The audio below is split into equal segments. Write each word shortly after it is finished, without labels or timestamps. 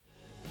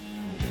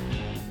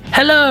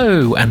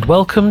Hello and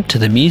welcome to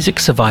the Music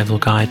Survival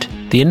Guide,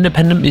 the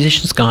independent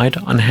musician's guide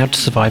on how to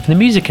survive in the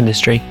music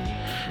industry.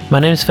 My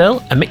name is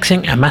Phil, a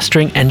mixing and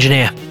mastering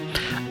engineer.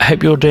 I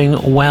hope you're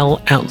doing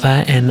well out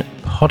there in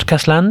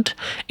podcast land.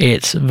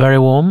 It's very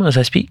warm as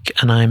I speak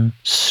and I'm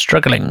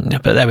struggling,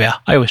 but there we are.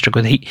 I always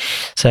struggle with the heat,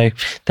 so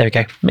there we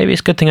go. Maybe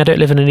it's a good thing I don't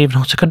live in an even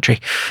hotter country.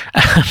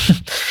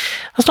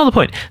 That's not the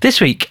point. This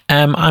week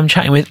I'm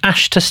chatting with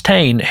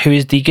Tustain, who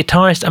is the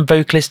guitarist and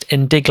vocalist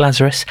in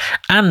Lazarus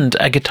and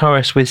a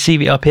guitarist with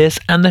Stevie, Pearce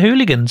and the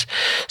Hooligans.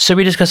 So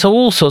we discuss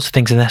all sorts of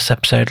things in this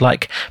episode,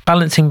 like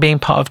balancing being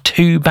part of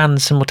two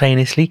bands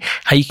simultaneously,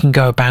 how you can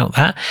go about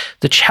that,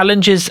 the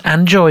challenges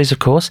and joys, of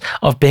course,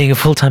 of being a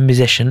full-time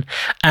musician,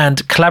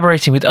 and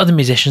collaborating with other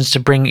musicians to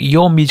bring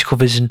your musical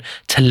vision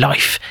to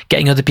life,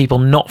 getting other people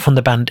not from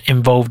the band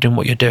involved in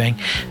what you're doing.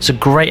 It's a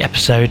great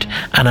episode,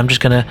 and I'm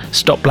just going to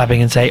stop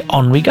blabbing and say,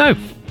 on we go.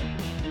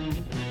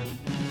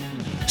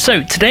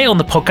 So today on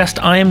the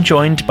podcast, I am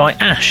joined by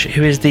Ash,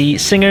 who is the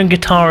singer and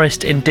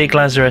guitarist in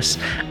Lazarus,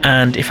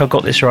 and if I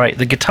got this right,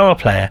 the guitar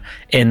player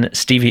in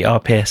Stevie,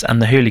 Pearce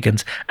and the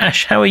Hooligans.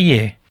 Ash, how are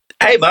you?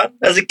 Hey man,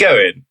 how's it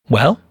going?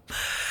 Well.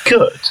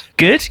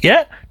 Good,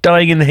 yeah.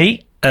 Dying in the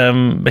heat,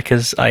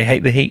 because I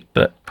hate the heat,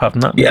 but apart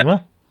from that, yeah.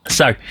 Well.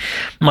 So,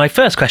 my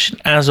first question,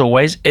 as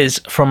always,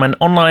 is from an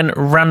online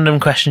random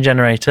question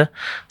generator.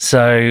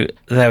 So,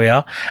 there we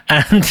are.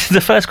 And the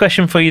first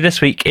question for you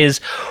this week is,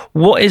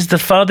 what is the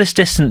farthest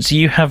distance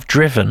you have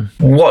driven?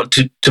 What,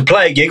 to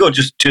play a gig or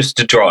just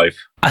to drive?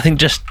 I think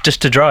just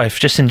to drive,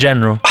 just in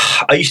general.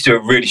 I used to do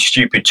a really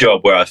stupid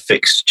job where I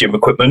fixed gym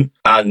equipment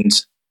and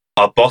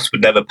our boss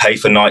would never pay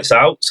for nights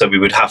out. So we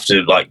would have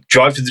to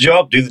drive to the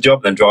job, do the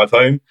job, then drive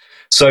home.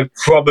 So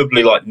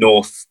probably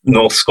North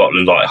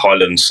Scotland,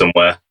 Highlands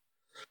somewhere.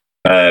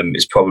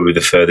 It's probably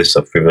the furthest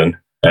I've driven.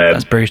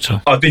 That's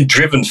brutal. I've been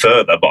driven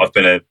further, but I've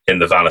been in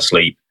the van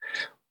asleep.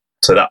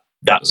 So that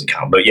doesn't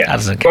count. But yeah,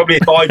 probably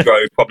if I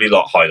drove, probably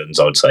Highlands,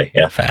 I would say.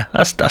 Yeah, fair.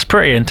 That's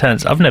pretty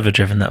intense. I've never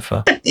driven that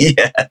far.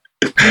 Yeah.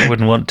 I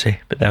wouldn't want to,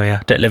 but there we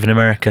are. Don't live in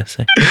America,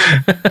 so.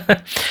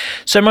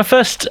 So my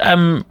first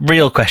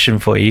real question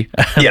for you,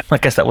 yeah. I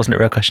guess that wasn't a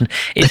real question,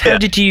 is how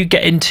did you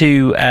get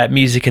into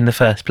music in the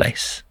first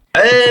place?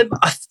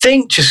 I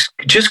think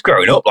just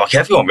growing up, like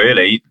everyone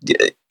really,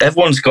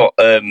 everyone's got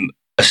a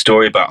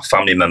story about a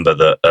family member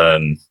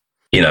that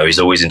is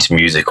always into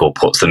music or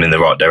puts them in the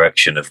right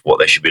direction of what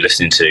they should be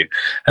listening to.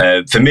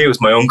 For me, it was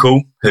my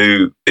uncle,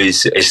 who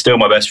is still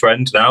my best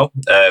friend now.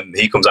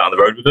 He comes out on the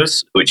road with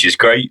us, which is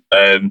great.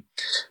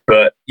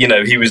 But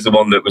he was the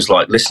one that was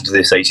like, listen to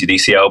this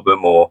AC/DC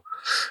album, or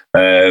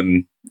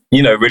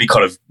really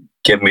kind of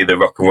give me the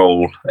rock and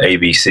roll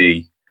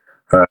ABC.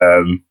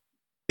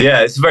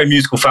 Yeah, it's a very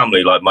musical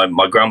family. Like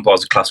my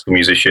grandpa's a classical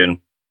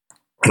musician.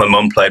 My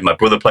mum played. My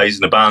brother plays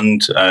in a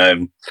band.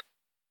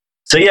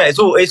 So yeah, it's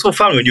all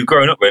family when you're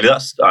growing up. Really,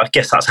 I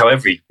guess that's how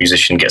every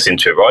musician gets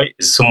into it, right?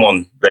 Is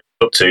someone they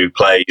look to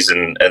plays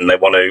and they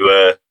want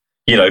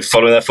to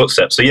follow in their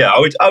footsteps. So yeah,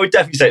 I would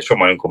definitely say it's from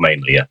my uncle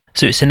mainly. Yeah.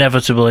 So it's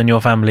inevitable in your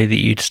family that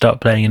you'd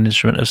start playing an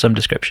instrument of some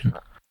description.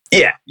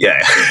 Yeah.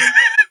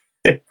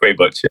 Very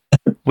much. Yeah.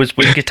 Was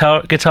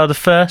guitar the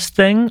first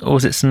thing, or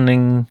was it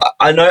something?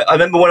 I know. I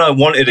remember when I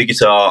wanted a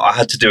guitar, I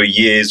had to do a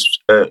year's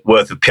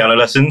worth of piano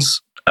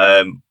lessons,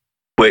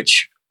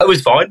 which it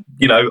was fine.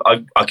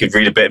 I could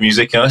read a bit of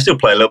music, and I still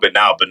play a little bit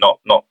now, but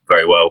not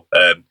very well.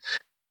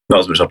 Not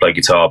as much as I play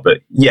guitar,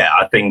 but yeah,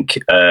 I think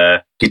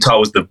guitar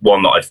was the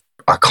one that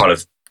I kind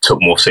of took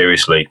more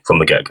seriously from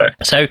the get-go.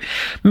 So,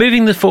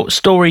 moving the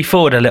story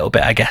forward a little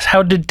bit, I guess,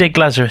 how did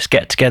Lazarus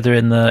get together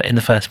in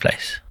the first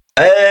place?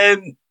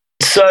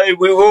 So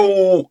we were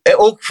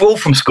all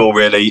from school,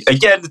 really.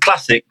 Again, the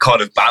classic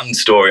kind of band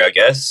story, I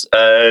guess.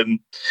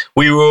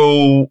 We were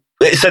all.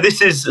 So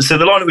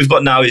the lineup we've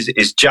got now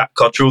is Jack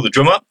Cottrell, the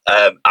drummer,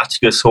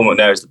 Atticus Hallmark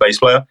is the bass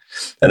player,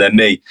 and then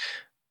me.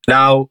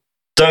 Now,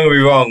 don't get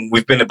me wrong,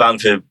 we've been a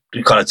band for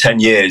kind of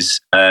 10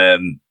 years,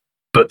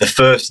 but the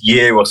first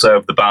year or so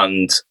of the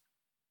band,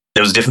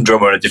 there was a different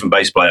drummer and a different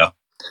bass player,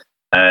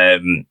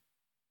 and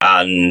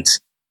I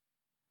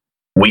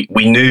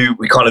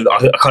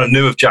kind of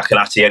knew of Jack and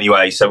Atty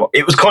anyway, so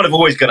it was kind of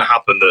always going to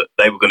happen that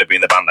they were going to be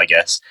in the band, I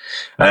guess.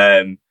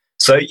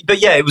 But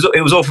yeah, it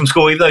was all from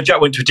school. Even though Jack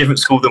went to a different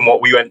school than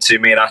what we went to,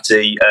 me and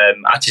Atty.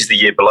 Atty's the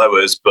year below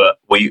us, but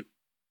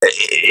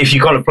if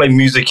you kind of play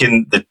music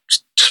in the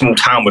small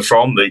town we're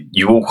from, that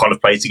you all kind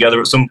of play together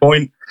at some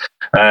point,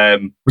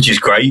 which is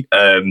great.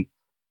 And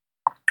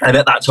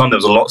at that time, there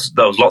was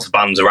lots of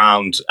bands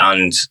around,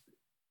 and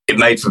it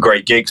made for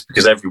great gigs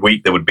because every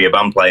week there would be a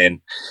band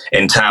playing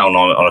in town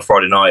on a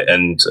Friday night,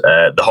 and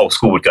the whole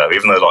school would go,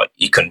 even though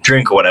you couldn't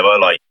drink or whatever.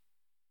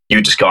 You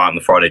would just go out on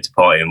the Friday to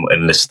party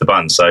and listen to the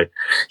band. So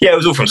yeah, it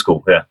was all from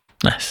school. Yeah,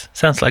 nice.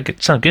 Sounds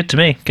good to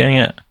me. Going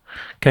out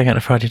on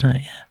a Friday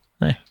night.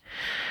 Yeah,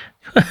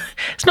 no,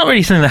 it's not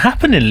really something that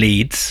happened in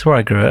Leeds where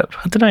I grew up.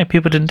 I don't know.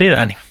 People didn't do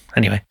that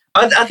anyway.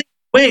 I think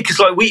it's weird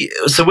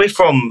because we're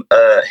from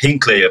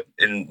Hinckley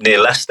near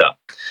Leicester,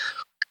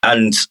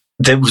 and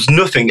there was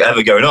nothing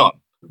ever going on.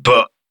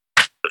 But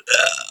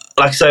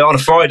like I say, on a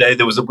Friday,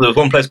 there was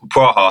one place called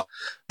Praha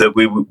that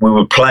we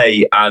would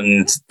play,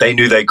 and they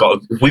knew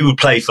we would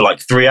play for like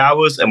 3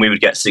 hours and we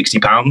would get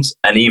 £60.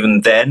 And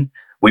even then,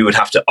 we would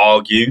have to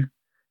argue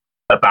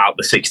about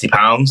the £60.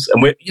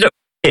 And we're,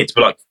 kids,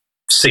 we're like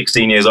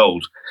 16 years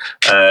old,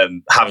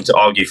 having to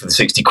argue for the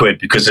 60 quid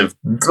because of,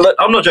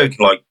 I'm not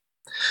joking, like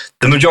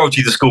the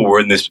majority of the school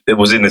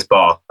was in this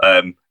bar,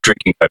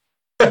 drinking.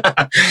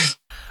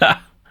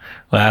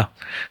 Wow.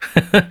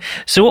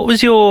 So what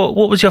was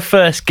your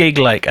first gig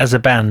like as a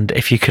band,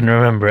 if you can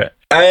remember it?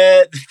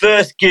 The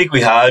first gig we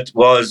had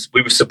was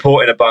we were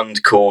supporting a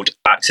band called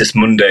Access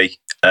Monday,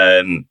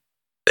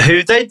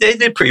 who they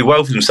did pretty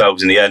well for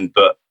themselves in the end,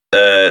 but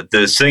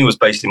the singer was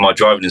basically my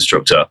driving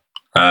instructor.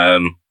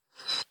 So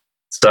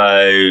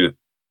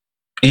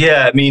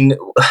yeah, I mean,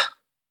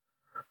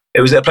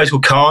 it was at a place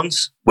called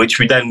Cairns, which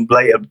we then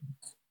later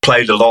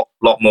played a lot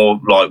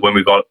more, like when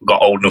we got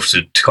old enough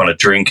to kind of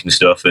drink and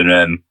stuff.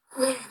 And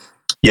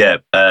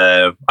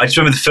I just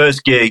remember the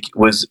first gig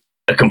was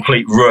a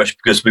complete rush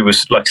because we were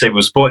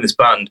supporting this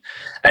band,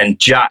 and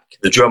Jack,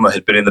 the drummer,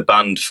 had been in the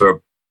band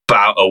for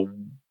about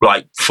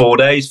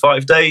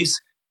 5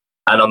 days.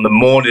 And on the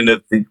morning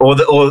of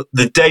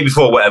the day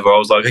before, whatever, I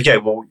was like, okay,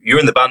 well, you're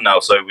in the band now,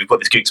 so we've got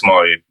this gig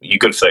tomorrow. You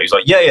good for that? He's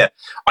like, yeah.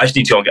 I just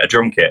need to go and get a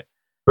drum kit.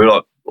 We were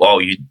like, oh,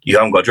 you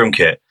haven't got a drum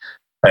kit,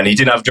 and he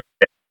didn't have a drum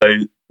kit.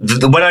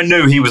 So when I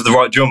knew he was the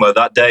right drummer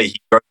that day, he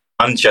drove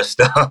to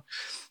Manchester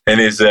in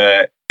his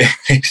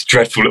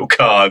dreadful little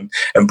car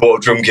and bought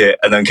a drum kit,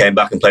 and then came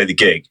back and played the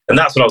gig. And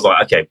that's when I was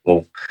like, okay,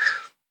 well,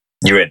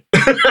 you're in.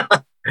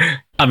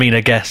 I mean,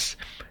 I guess,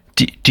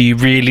 do you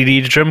really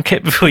need a drum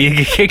kit before you're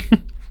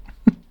gigging?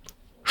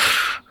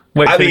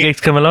 Wait for the gig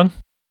to come along?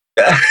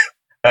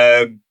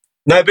 No,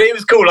 but it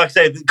was cool. Like I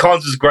said,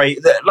 Cairns was great.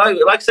 Like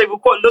I said, we're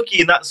quite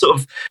lucky in that sort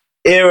of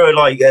era.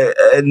 Like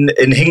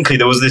in Hinckley,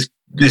 there was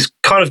this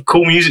kind of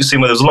cool music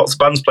scene where there was lots of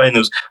bands playing.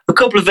 There was a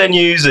couple of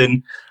venues,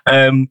 and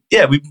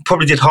we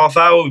probably did half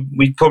hour.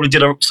 We probably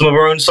did some of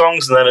our own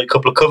songs, and then a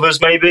couple of covers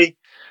maybe.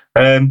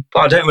 But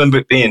I don't remember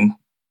it being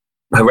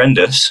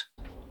horrendous.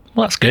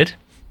 Well, that's good.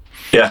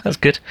 Yeah, that's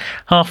good.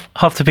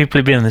 Half the people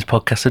who've been on this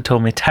podcast have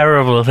told me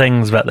terrible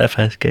things about their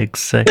first gigs.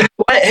 So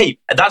hey,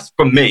 that's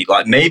from me.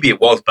 Like, maybe it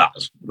was bad.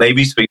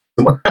 Maybe speak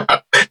to my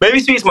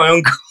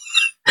uncle.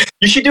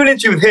 You should do an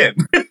interview with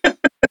him.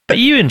 But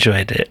you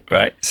enjoyed it,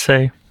 right?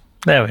 So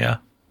there we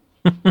are.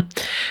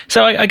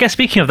 So I guess,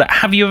 speaking of that,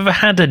 have you ever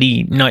had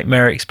any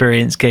nightmare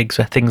experience gigs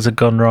where things have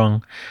gone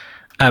wrong?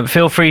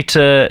 Feel free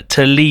to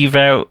leave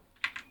out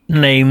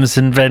names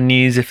and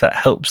venues if that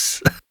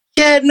helps.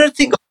 Yeah,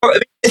 nothing. I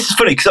mean, this is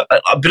funny because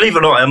I believe it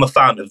or not, I am a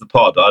fan of the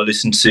pod. I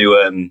listened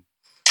to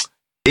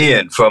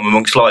Ian from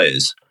Amongst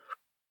Liars,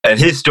 and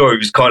his story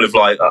was kind of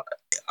like, I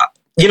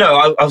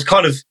was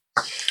kind of,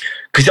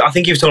 because I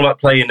think he was talking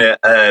about playing the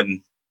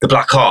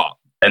Black Heart,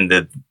 and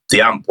the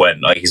amp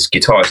went, like his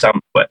guitarist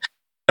amp went.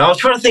 And I was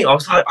trying to think. I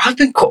was like,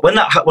 when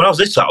I was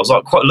listening to that, I was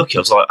like quite lucky.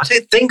 I was like, I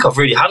don't think I've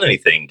really had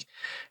anything.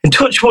 In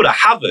touch wood, I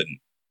haven't.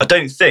 I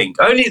don't think.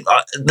 Only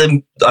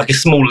like a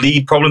small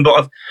lead problem, but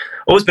I've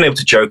always been able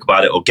to joke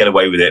about it or get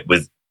away with it by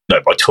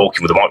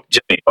talking with the mic,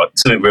 like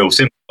something real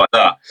simple like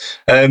that.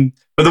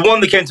 But the one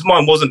that came to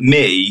mind wasn't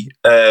me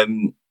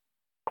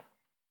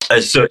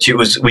as such. It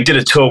was, we did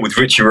a tour with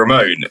Richie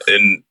Ramone,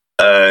 and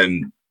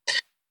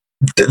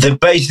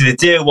basically the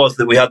deal was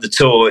that we had the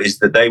tour is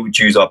that they would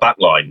use our back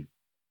line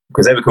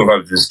because they were coming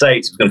over to the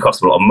States. It was going to cost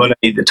them a lot of money.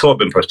 The tour had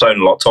been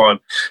postponed a lot of time.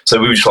 So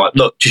we were just like,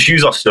 look, just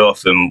use our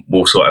stuff and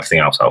we'll sort everything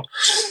else out.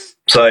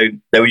 So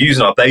they were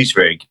using our bass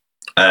rig,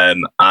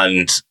 and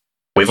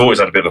we've always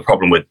had a bit of a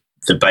problem with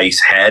the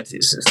bass head.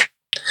 It's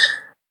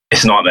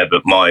a nightmare,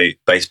 but my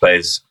bass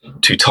player's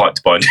too tight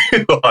to buy a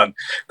new one.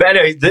 But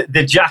anyway,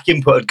 the jack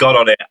input had got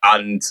on it,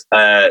 and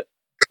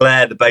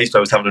Claire, the bass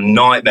player, was having a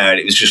nightmare. And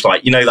it was just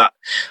like, that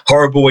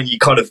horrible when you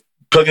kind of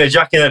plug in a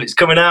jack in and it's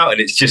coming out, and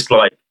it's just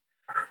like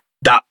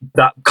that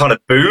kind of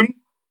boom.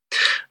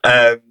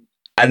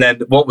 And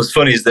then what was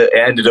funny is that it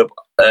ended up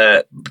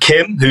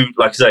Kim, who,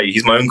 like I say,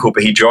 he's my uncle,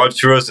 but he drives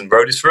for us and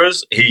roadies for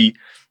us. He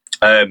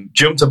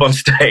jumped up on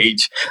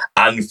stage,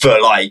 and for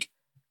like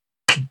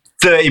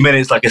 30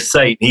 minutes, like a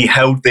saint, he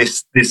held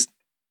this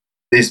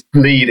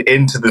lead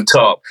into the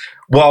top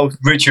while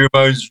Richie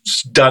Ramone's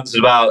dancing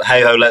about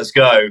 "Hey Ho, Let's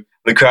Go."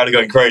 The crowd are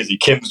going crazy.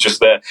 Kim's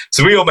just there.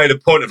 So we all made a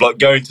point of like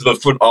going to the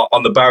front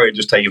on the barrier and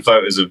just taking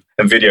photos and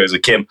videos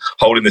of Kim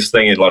holding this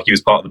thing in like he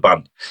was part of the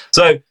band.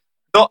 So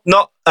not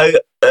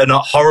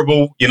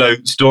horrible,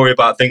 story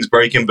about things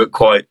breaking, but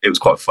it was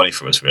quite funny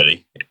for us,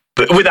 really.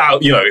 But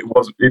without,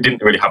 it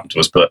didn't really happen to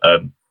us, but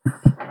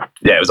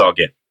yeah, it was our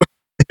gig.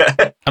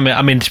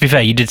 I mean, to be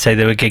fair, you did say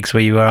there were gigs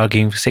where you were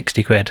arguing for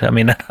 60 quid. I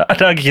mean,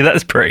 I'd argue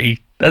that's pretty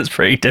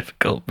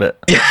difficult,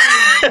 but...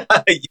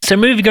 So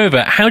moving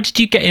over, how did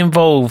you get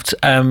involved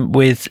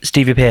with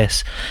Stevie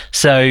Pearce?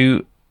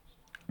 So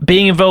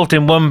being involved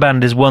in one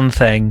band is one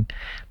thing,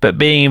 but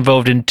being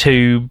involved in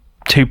two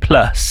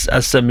plus,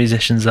 as some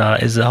musicians are,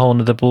 is a whole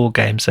other ball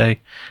game. So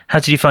how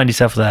did you find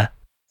yourself there?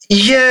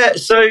 Yeah,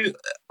 so it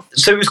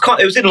was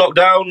it was in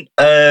lockdown.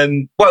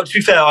 Well, to be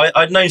fair,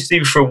 I'd known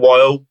Stevie for a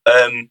while.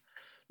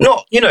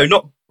 Not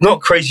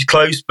not crazy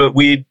close, but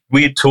we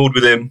had toured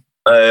with him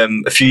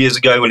a few years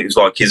ago when it was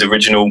like his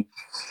original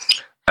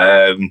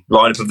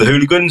lineup of the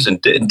Hooligans,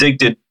 and Dig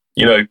did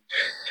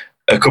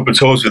a couple of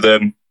tours with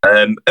them,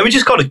 and we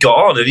just kind of got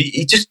on. And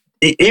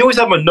he always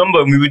had my number,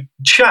 and we would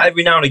chat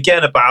every now and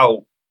again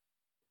about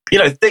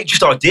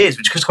just ideas,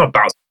 which just kind of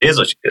bounce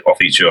ideas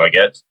off each other, I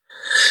guess.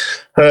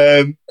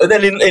 And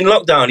then in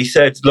lockdown, he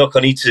said, "Look,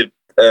 I need to.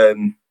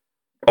 I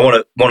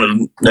want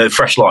a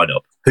fresh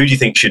lineup. Who do you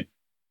think should,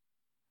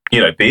 be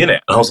in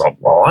it?" And I was like,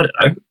 "Well, I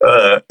don't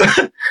know."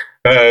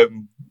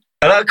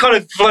 And I kind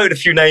of floated a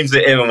few names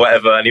at him and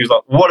whatever, and he was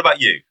like, "What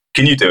about you?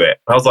 Can you do it?"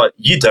 And I was like,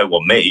 "You don't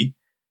want me?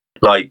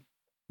 Like,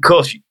 of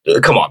course,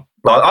 come on."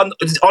 Like,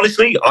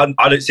 honestly,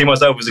 I don't see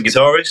myself as a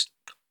guitarist.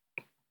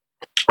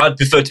 I'd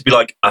prefer to be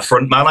like a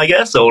front man, I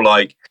guess, or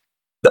like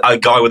a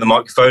guy with a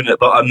microphone.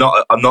 But I'm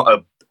not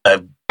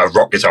a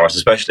rock guitarist,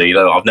 especially.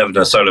 I've never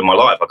done a solo in my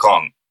life.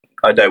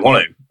 I don't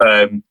want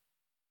to.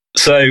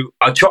 So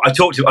I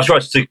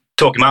tried to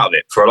talk him out of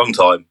it for a long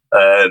time,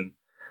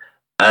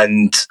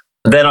 and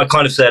then I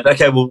kind of said,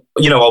 "Okay, well,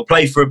 I'll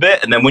play for a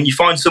bit, and then when you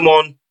find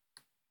someone,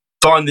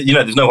 find that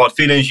there's no hard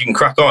feelings, you can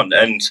crack on."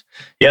 And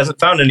he hasn't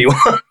found anyone,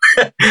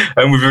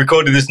 and we've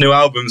recorded this new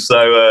album,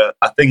 so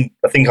I think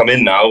I'm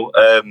in now.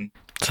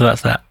 So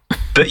that's that.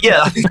 But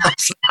yeah, I think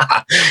that's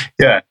that.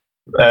 Yeah.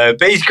 But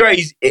he's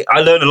great.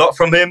 I learned a lot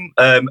from him,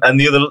 and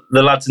the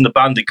lads in the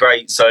band are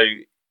great. So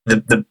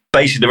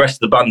basically the rest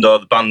of the band are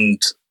the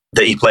band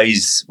that he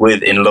plays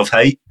with in Love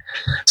Hate.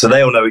 So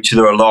they all know each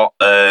other a lot,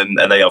 and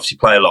they obviously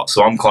play a lot.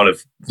 So I'm kind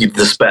of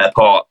the spare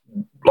part,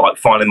 like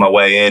finding my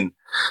way in.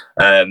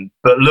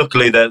 But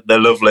luckily they're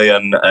lovely,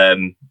 and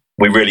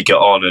we really get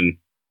on. And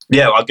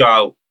yeah, I go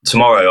out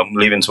tomorrow. I'm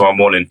leaving tomorrow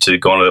morning to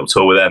go on a little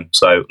tour with them.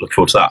 So look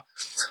forward to that.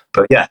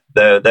 But yeah,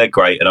 they're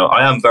great, and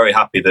I am very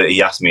happy that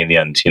he asked me in the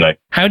end.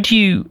 How do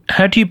you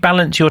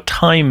balance your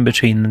time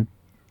between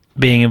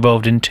being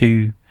involved in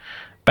two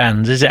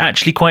bands? Is it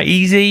actually quite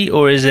easy,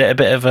 or is it a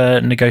bit of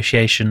a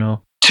negotiation?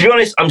 Or to be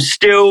honest, I'm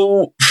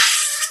still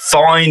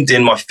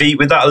finding my feet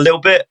with that a little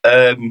bit.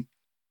 Don't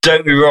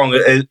get me wrong,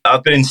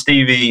 I've been in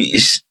Stevie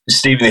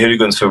and the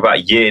Hooligans for about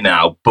a year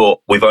now, but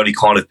we've only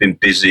kind of been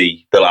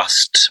busy the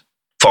last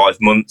 5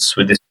 months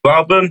with this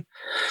album.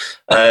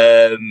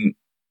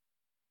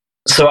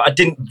 So I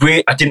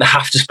didn't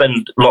have to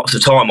spend lots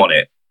of time on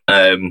it,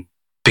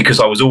 because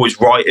I was always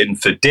writing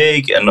for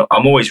Dig, and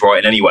I'm always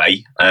writing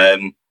anyway.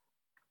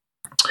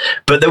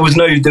 But there was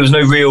no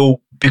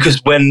real,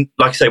 because when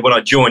I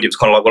joined, it was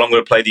kind of like, well, I'm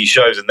going to play these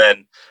shows, and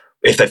then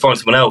if they find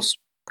someone else,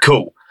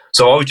 cool.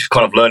 So I was just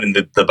kind of learning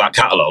the back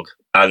catalogue,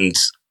 and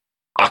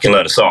I can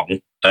learn a song.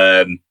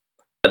 I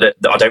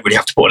don't really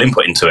have to put an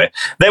input into it.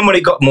 Then when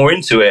it got more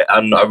into it,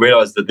 and I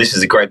realised that this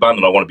is a great band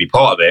and I want to be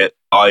part of it,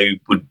 I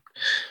would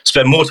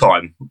spend more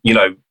time,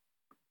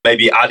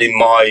 maybe adding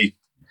my,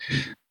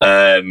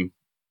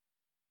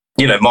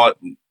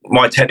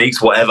 my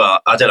techniques, whatever.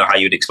 I don't know how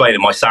you'd explain it,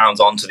 my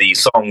sounds onto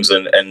these songs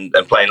and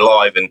playing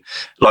live. And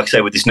like I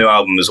say, with this new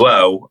album as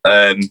well,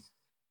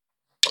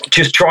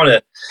 just trying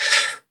to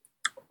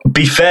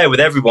be fair with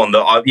everyone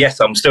that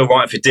I'm still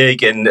writing for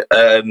Dig, and,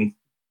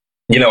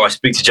 I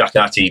speak to Jack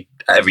and Atty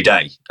every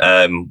day.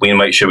 We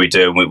make sure we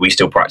do, and we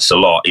still practice a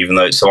lot, even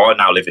though, so I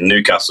now live in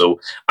Newcastle,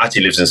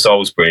 Atty lives in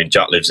Salisbury, and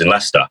Jack lives in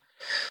Leicester.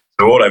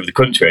 So we're all over the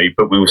country,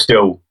 but we will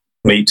still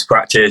meet to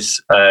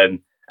practice. And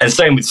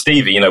same with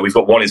Stevie, we've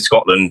got one in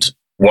Scotland,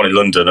 one in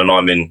London, and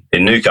I'm in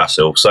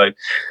Newcastle. So,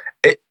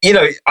 I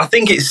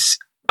think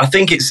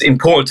it's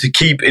important to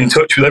keep in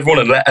touch with everyone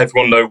and let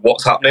everyone know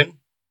what's happening.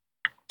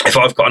 If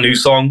I've got a new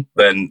song,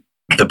 then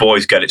the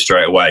boys get it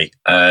straight away.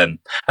 And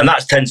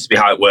that tends to be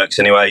how it works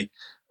anyway.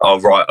 I'll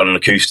write on an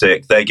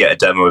acoustic, they get a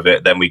demo of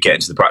it, then we get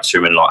into the practice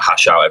room and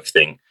hash out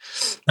everything.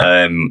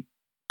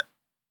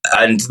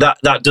 And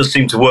that does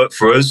seem to work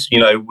for us.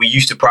 We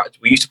used to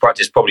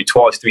practice probably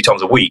 2-3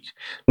 times a week.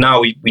 Now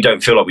we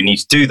don't feel like we need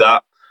to do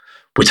that.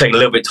 We're taking a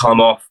little bit of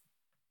time off.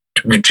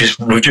 We've just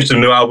a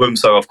new album,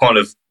 so I've kind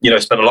of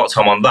spent a lot of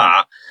time on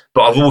that.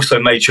 But I've also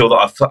made sure that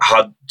I've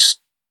had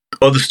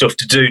other stuff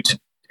to do to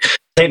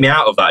take me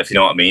out of that, if you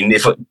know what I mean.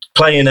 If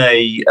playing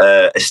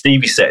a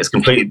Stevie set is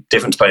completely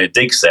different to playing a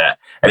Dig set,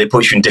 and it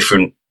puts you in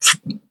different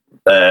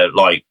frame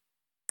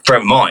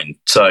of mind.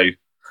 So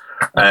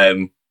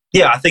I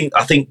think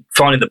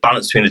finding the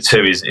balance between the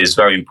two is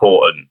very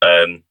important.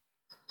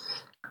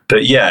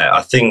 But yeah,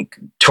 I think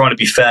trying to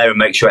be fair and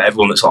make sure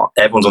everyone's on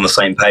the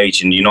same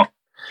page, and you're not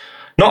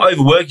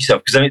overwork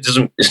yourself, because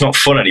then it's not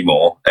fun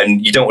anymore,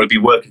 and you don't want to be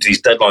working to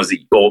these deadlines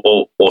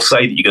or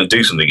say that you're going to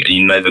do something and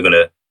you're never going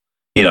to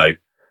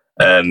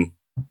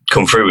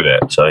come through with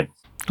it. So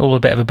all a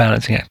bit of a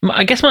balancing act.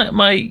 I guess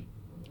the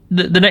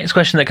next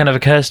question that kind of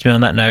occurs to me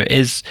on that note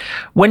is,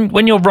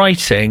 when you're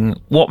writing,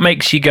 what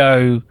makes you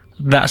go,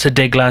 that's a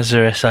Dig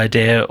Lazarus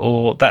idea,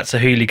 or that's a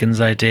Hooligans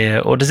idea,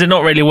 or does it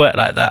not really work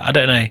like that? I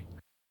don't know.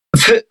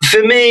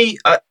 For me,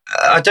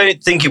 I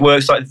don't think it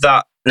works like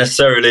that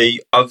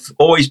necessarily. I've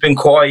always been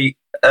quite.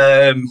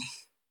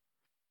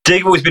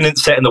 Dig always been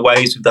set in the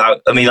ways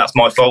without. I mean, that's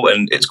my fault,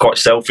 and it's quite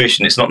selfish,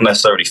 and it's not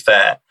necessarily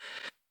fair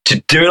to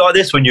do it like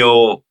this when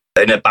you're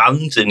in a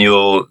band and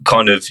you're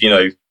kind of,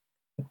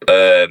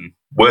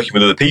 working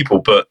with other people.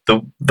 But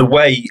the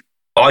way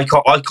I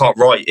can't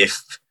write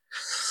if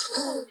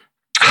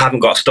I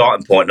haven't got a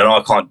starting point, and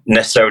I can't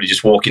necessarily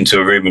just walk into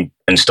a room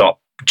and start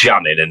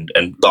jamming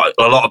and like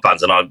a lot of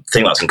bands, and I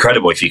think that's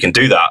incredible if you can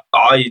do that.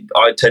 I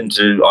like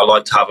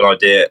to have an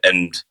idea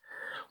and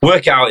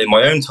work it out in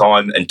my own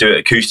time and do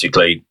it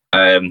acoustically.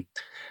 And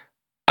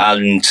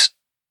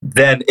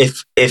then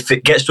if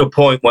it gets to a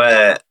point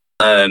where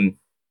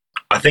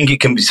I think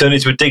it can be turned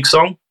into a Dig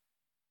song.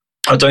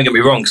 Don't get me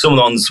wrong, some of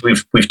the ones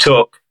we've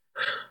took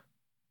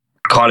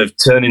kind of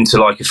turn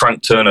into like a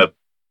Frank Turner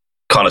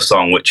kind of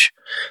song, which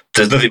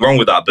there's nothing wrong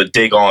with that, but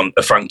Dig on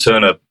a Frank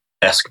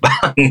Turner-esque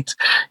band.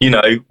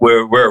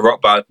 We're a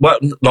rock band. Well,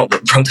 not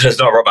that Frank Turner's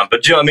not a rock band,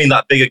 but do you know what I mean?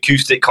 That big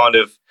acoustic kind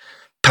of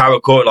power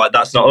chord, like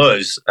that's not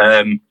us.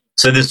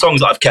 So there's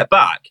songs that I've kept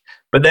back.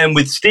 But then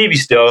with Stevie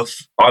stuff,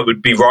 I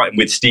would be writing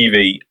with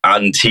Stevie,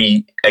 and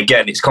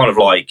it's kind of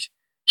like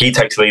he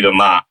takes the lead on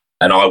that,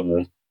 and I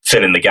will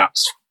fill in the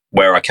gaps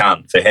where I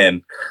can for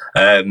him.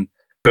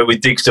 But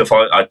with Dig stuff,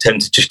 I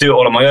tend to just do it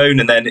all on my own,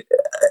 and then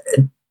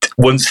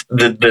once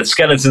the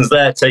skeleton's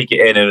there, take it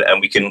in,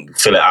 and we can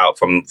fill it out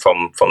from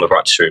the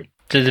practice room.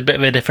 There's a bit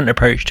of a different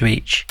approach to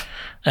each,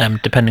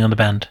 depending on the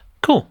band.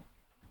 Cool.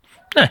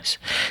 Nice.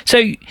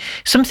 So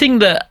something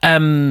that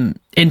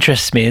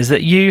interests me is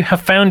that you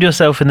have found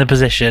yourself in the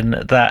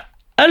position that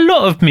a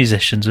lot of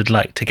musicians would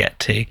like to get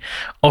to,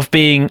 of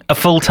being a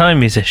full-time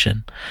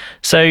musician.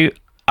 So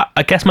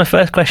I guess my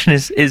first question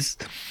is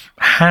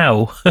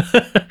how?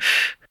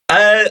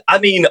 I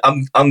mean,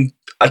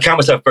 I count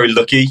myself very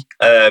lucky.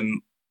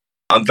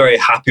 I'm very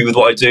happy with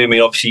what I do. I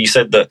mean, obviously you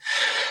said that,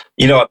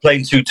 I play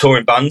in 2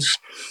 touring bands.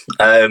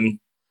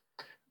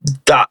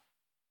 That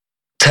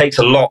takes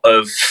a lot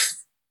of,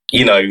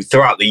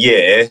 throughout the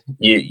year,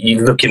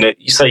 you're looking at,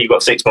 you say you've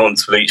got 6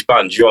 months with each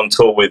band, you're on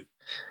tour with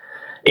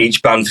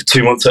each band for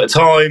 2 months at a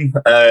time.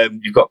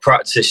 You've got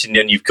practice, and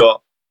then you've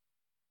got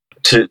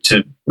to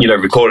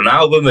record an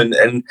album,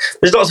 and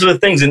there's lots of other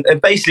things.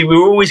 And basically we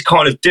were always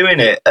kind of doing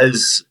it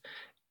as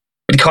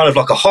kind of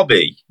like a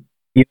hobby,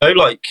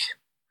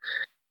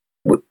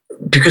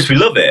 because we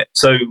love it.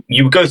 So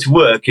you would go to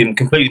work and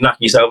completely knock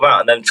yourself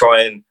out, and then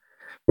try and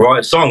write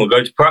a song or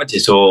go to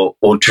practice or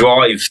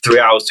drive 3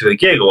 hours to a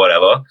gig or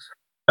whatever.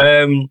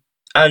 And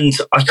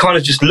I kind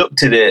of just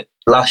looked at it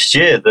last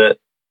year that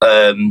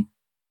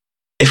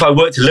if I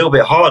worked a little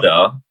bit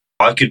harder,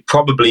 I could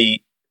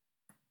probably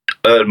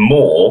earn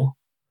more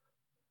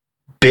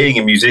being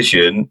a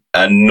musician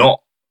and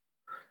not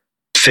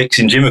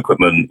fixing gym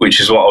equipment, which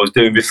is what I was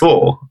doing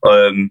before.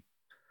 I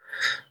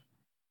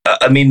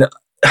mean,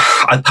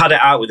 I pad it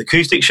out with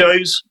acoustic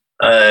shows,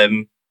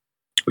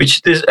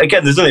 which there's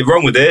nothing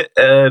wrong with it.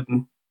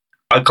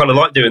 I kind of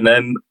like doing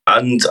them,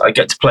 and I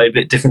get to play a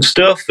bit different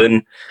stuff,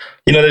 and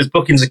those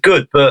bookings are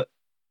good, but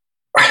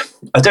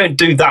I don't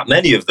do that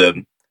many of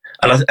them.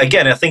 And I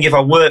think if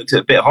I worked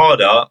a bit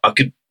harder, I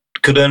could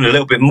earn a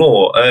little bit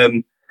more.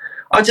 I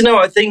don't know.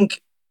 I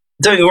think,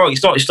 don't get me wrong,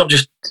 it's not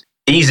just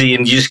easy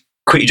and you just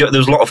quit your job. There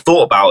was a lot of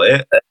thought about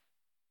it.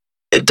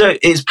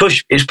 It's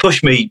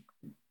pushed me,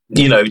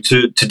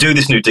 to do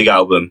this new Dig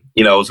album.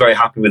 I was very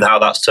happy with how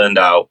that's turned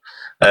out.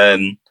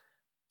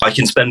 I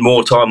can spend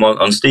more time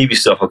on Stevie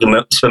stuff. I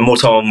can spend more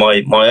time on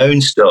my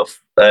own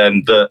stuff.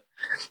 But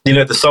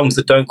the songs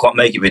that don't quite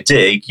make it with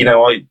Dig,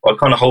 I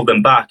kind of hold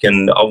them back,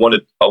 and I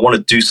want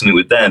to do something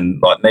with them,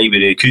 like maybe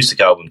the acoustic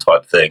album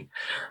type thing.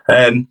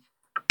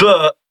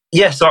 But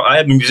yes, I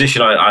am a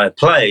musician. I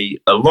play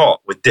a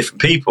lot with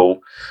different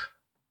people,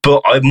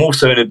 but I'm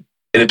also in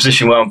a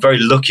position where I'm very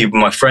lucky with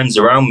my friends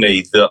around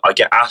me that I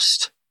get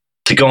asked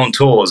to go on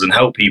tours and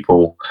help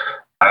people.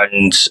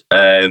 And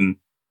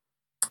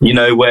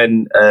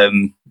when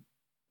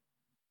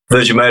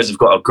Virgin Mayors have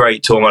got a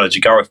great tour manager,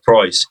 Gareth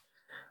Price,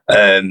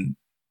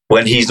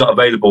 when he's not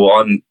available,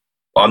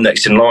 I'm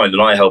next in line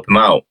and I help him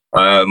out.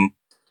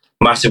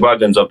 Massive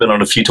Wagons, I've been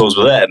on a few tours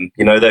with them.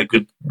 They're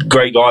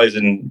great guys,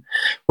 and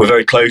we're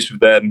very close with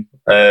them.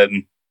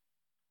 I'm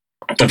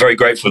very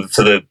grateful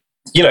for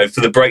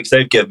the breaks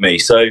they've given me.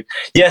 So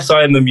yes,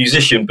 I am a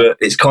musician, but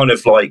it's kind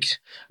of like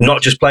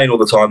not just playing all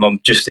the time. I'm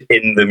just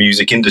in the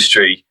music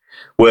industry,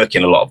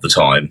 working a lot of the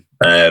time.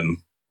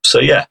 So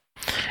yeah,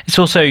 it's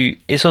also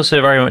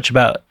very much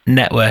about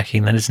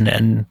networking, then, isn't it?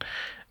 And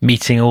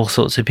meeting all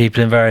sorts of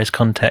people in various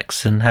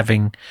contexts and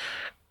having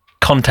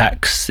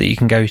contacts that you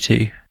can go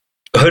to.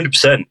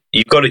 100%.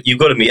 You've got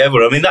to meet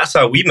everyone. I mean, that's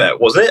how we met,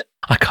 wasn't it?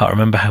 I can't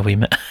remember how we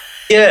met.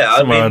 Yeah,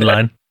 somewhere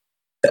online.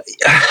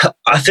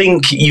 I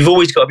think you've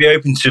always got to be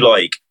open to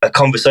like a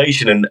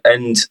conversation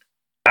and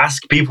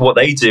ask people what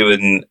they do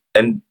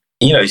and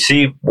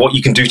see what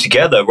you can do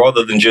together,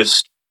 rather than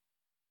just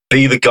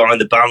be the guy in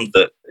the band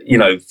that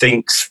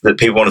thinks that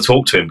people want to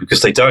talk to him,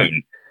 because they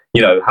don't.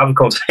 Have a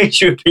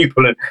conversation with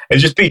people and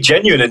just be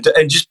genuine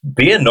and just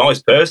be a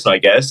nice person, I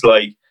guess.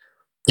 Like,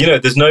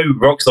 there's no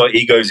rockstar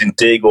egos in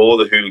Dig or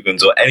the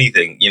Hooligans or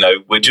anything.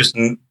 We just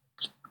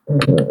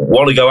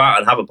want to go out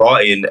and have a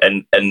party,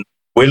 and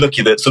we're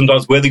lucky that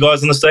sometimes we're the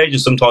guys on the stage,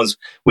 and sometimes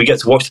we get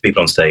to watch the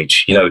people on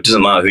stage. It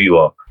doesn't matter who you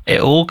are. It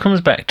all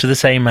comes back to the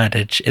same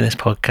adage in this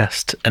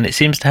podcast, and it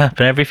seems to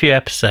happen every few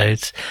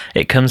episodes.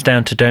 It comes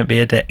down to don't be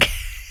a dick.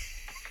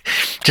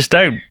 Just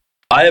don't.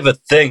 I have a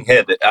thing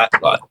here that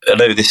I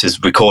know this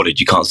is recorded,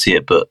 you can't see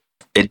it, but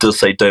it does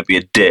say don't be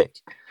a dick.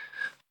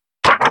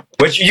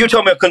 Which you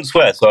told me I couldn't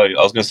swear, so I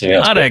was going to say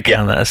I don't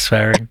count that as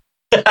swearing.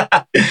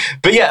 But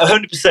yeah,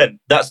 100%.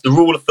 That's the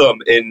rule of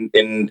thumb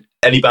in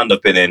any band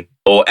I've been in,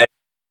 or any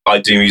I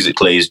do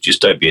musically, is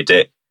just don't be a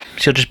dick.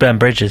 She'll just burn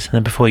bridges, and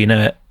then before you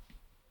know it,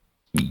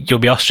 you'll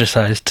be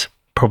ostracised,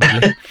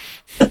 probably.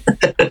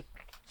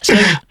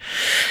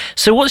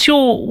 So what's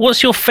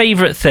your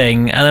favourite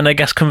thing? And then I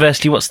guess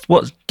conversely,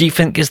 what do you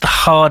think is the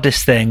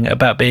hardest thing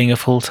about being a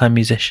full-time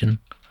musician?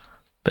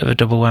 Bit of a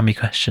double whammy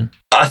question.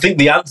 I think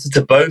the answer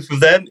to both of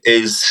them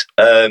is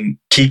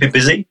keeping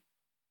busy.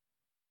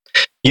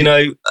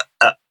 Again,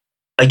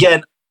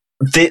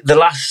 the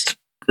last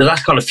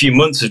kind of few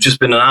months have just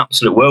been an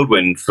absolute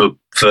whirlwind for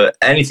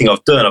anything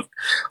I've done.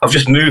 I've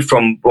just moved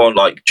from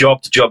like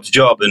job to job to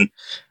job, and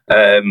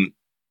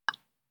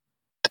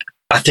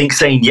I think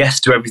saying yes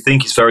to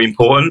everything is very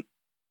important.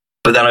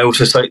 But then I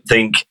also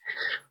think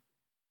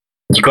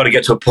you've got to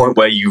get to a point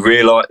where you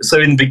realise. So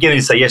in the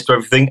beginning, say yes to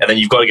everything, and then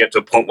you've got to get to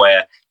a point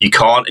where you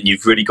can't, and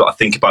you've really got to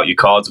think about your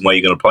cards and where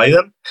you're going to play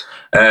them.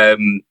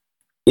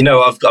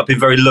 I've been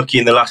very lucky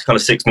in the last kind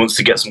of 6 months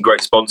to get some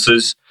great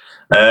sponsors.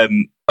 I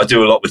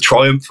do a lot with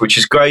Triumph, which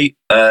is great,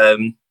 but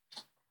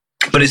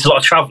it's a lot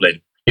of travelling.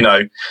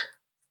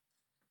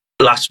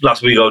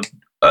 Last week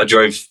I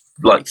drove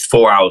like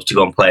 4 hours to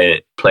go and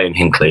play in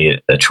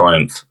Hinckley at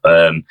Triumph.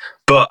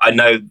 But I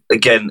know,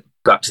 again,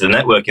 back to the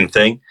networking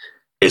thing,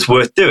 it's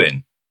worth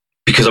doing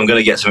because I'm going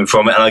to get something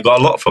from it, and I got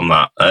a lot from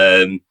that.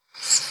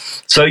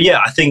 So yeah,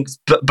 I think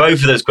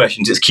both of those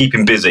questions, it's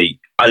keeping busy.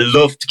 I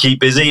love to keep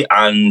busy,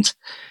 and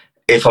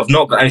if I've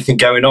not got anything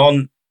going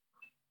on,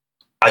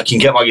 I can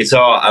get my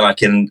guitar and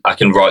I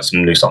can write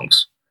some new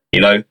songs.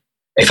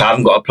 If I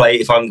haven't got to play,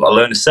 if I haven't got to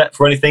learn a set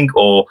for anything,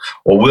 or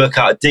work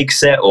out a dig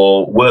set,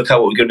 or work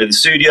out what we're going to do in the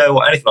studio,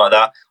 or anything like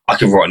that, I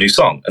can write a new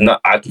song, and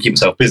that I can keep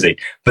myself busy.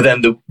 But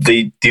then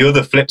the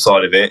other flip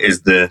side of it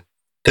is the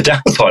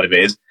downside of it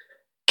is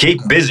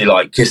keeping busy,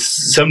 because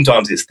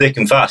sometimes it's thick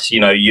and fast.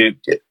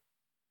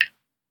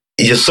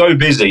 You're so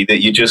busy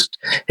that you're just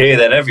here,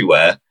 then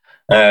everywhere.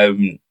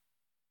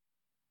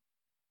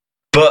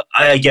 But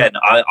I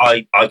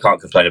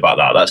can't complain about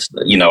that. That's I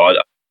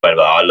complain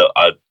about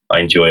that. I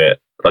enjoy it.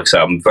 Like I say,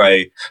 I'm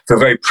feel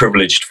very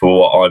privileged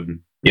for what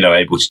I'm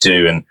able to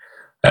do, and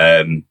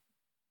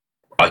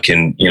I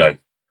can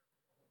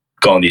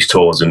go on these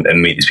tours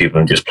and meet these people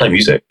and just play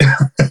music.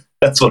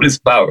 That's what it's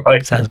about,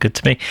 right? Sounds good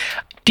to me.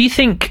 Do you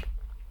think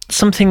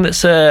something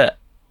that's a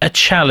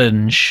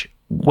challenge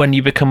when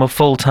you become a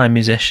full-time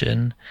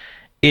musician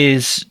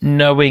is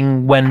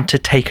knowing when to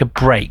take a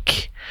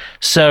break?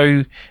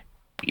 So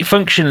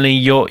functionally,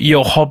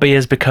 your hobby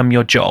has become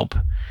your job,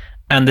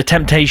 and the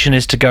temptation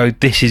is to go,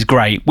 this is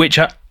great, which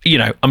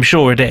I'm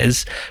sure it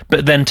is,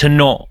 but then to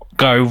not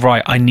go,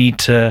 right, I need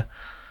to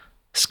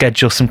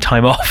schedule some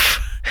time off.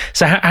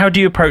 So how do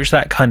you approach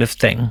that kind of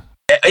thing?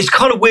 It's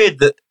kind of weird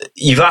that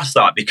you've asked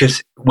that,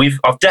 because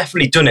I've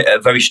definitely done it at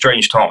a very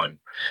strange time,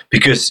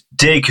 because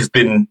Dig has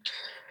been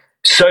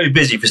so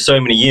busy for so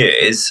many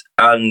years,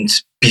 and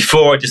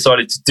before I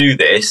decided to do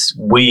this,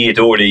 we had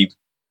already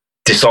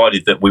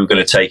decided that we were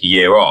going to take a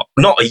year off.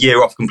 Not a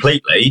year off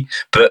completely,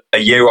 but a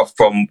year off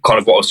from kind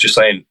of what I was just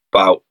saying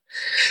about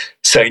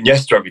saying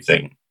yes to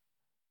everything.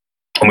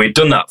 And we'd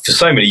done that for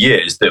so many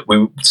years that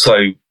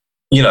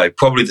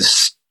probably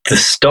the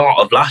start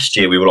of last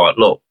year, we were like,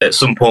 look, at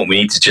some point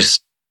we need to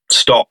just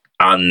stop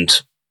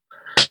and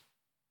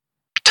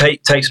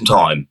take some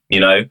time,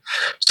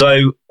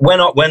 So when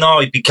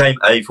I became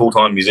a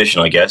full-time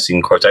musician, I guess,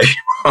 in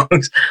quotation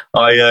marks,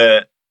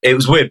 it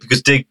was weird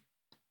because Dig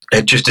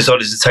had just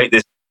decided to take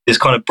this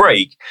kind of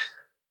break,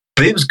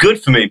 but it was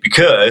good for me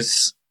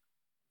because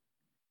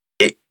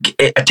I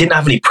didn't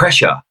have any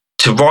pressure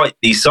to write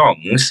these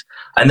songs,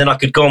 and then I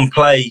could go and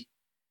play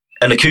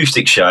an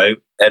acoustic show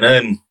and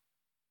earn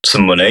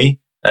some money,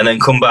 and then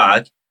come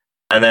back,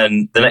 and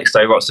then the next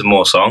day write some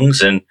more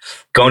songs and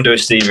go and do a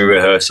Stevie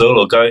rehearsal,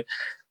 or go.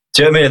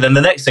 Do you know what I mean? And then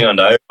the next thing I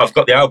know, I've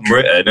got the album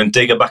written and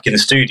Dig back in the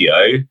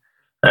studio.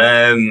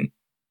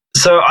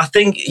 So I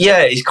think,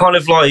 it's kind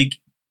of like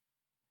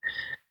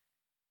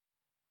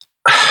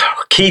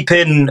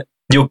keeping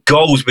your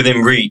goals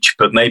within reach,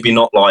 but maybe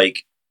not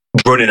like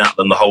running at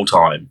them the whole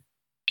time.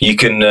 You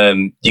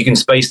can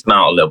space them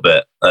out a little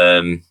bit.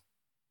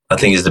 I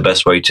think is the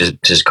best way to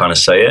just kind of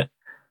say it,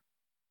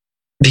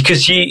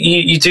 because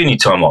you do need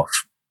time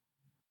off.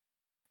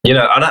 And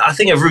I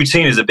think a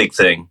routine is a big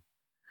thing.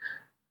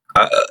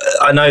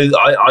 I know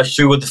I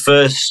struggle with the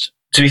first.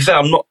 To be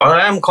fair,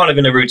 I am kind of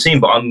in a routine,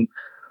 but I'm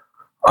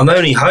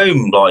only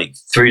home like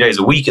 3 days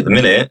a week at the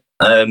minute.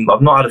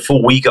 I've not had a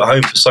full week at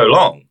home for so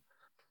long.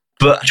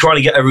 but trying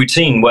to get a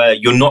routine where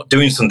you're not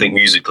doing something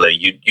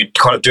musically, you're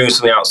kind of doing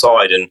something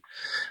outside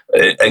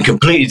and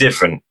completely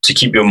different to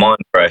keep your mind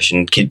fresh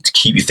and to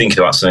keep you thinking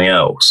about something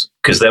else.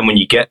 Because then when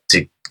you get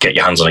to get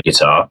your hands on a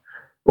guitar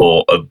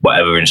or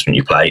whatever instrument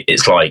you play,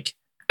 it's like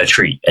a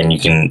treat and you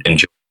can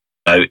enjoy.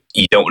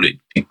 You don't want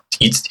to.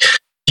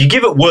 You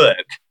give it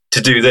work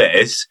to do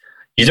this.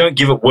 You don't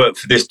give it work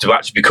for this to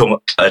actually become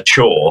a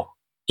chore,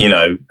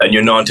 and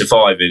you're 9 to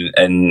 5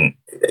 and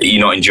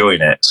you're not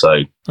enjoying it.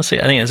 So that's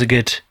it. I think that's a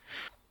good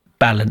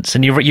balance.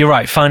 And you're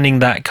right. Finding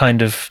that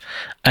kind of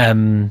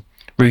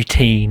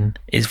routine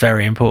is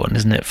very important,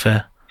 isn't it?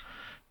 For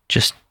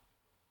just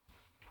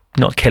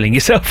not killing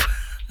yourself.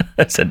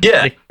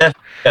 Essentially.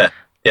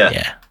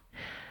 Yeah.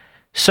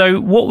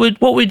 So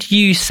what would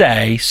you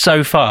say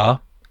so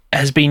far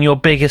has been your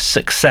biggest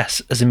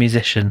success as a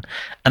musician?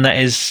 And that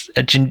is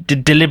a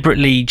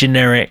deliberately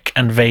generic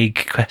and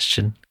vague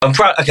question. I'm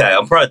proud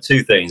of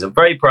two things. I'm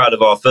very proud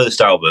of our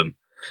first album,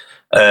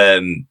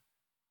 to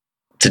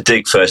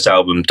Dig first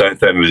album, Don't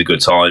Threaten Me With a Good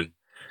Time,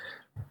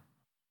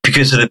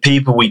 because of the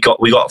people we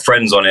got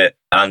friends on it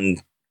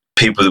and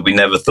people that we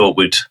never thought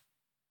would,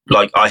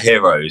 like, our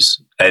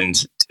heroes, and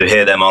to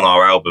hear them on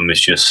our album is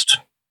just,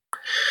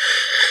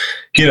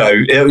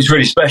 it was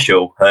really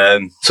special.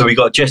 So we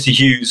got Jesse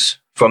Hughes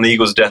from the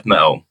Eagles of Death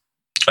Metal.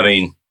 I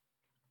mean,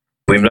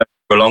 we've known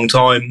for a long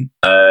time,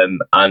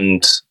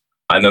 and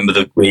I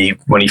remember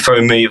when he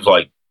phoned me, it was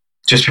like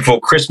just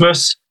before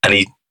Christmas,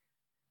 and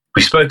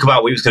we spoke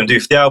about what he was going to do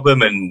for the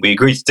album, and we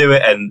agreed to do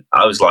it, and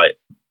I was like,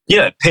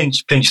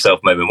 pinch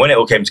yourself moment. When it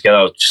all came together,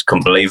 I just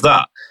couldn't believe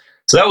that.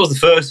 So that was the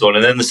first one,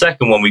 and then the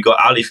second one, we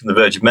got Ali from the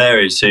Virgin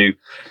Marys, who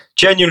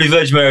genuinely,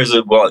 Virgin Marys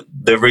are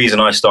the reason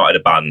I started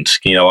a band.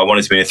 I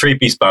wanted to be in a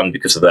 3-piece band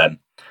because of them,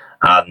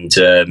 and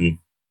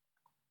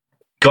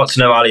got to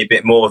know Ali a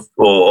bit more,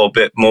 or a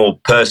bit more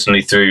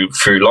personally through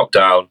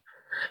lockdown.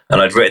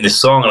 And I'd written this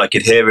song, and I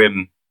could hear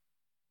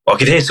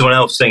someone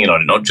else singing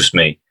on it, not just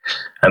me.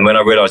 And when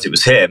I realised it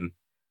was him,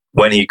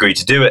 when he agreed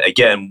to do it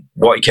again,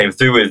 what he came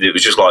through with, it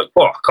was just like,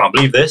 I can't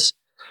believe this.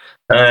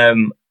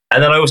 And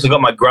then I also got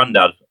my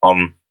granddad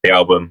on the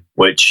album,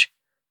 which,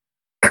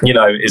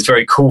 is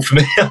very cool for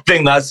me. I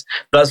think that's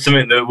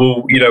something that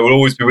will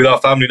always be with our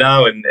family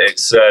now. And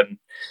it's,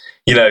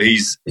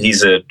 he's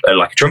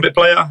like a trumpet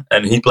player,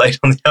 and he played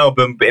on the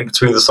album in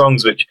between the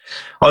songs, which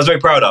I was very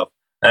proud of.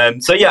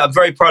 So yeah, I'm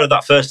very proud of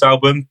that first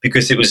album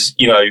because it was,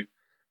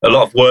 a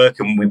lot of work,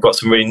 and we've got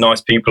some really nice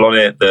people on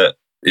it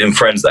and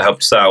friends that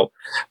helped us out.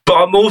 But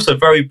I'm also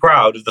very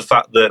proud of the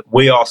fact that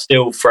we are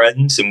still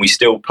friends and we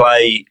still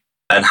play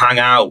and hang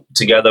out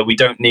together. We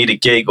don't need a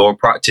gig or a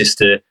practice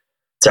to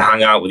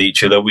hang out with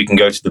each other. We can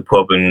go to the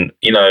pub, and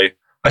I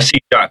see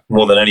Jack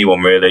more than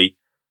anyone really.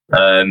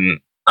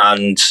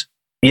 And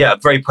yeah,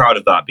 very proud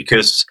of that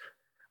because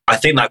I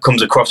think that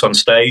comes across on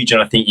stage,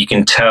 and I think you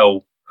can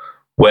tell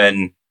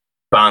when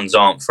bands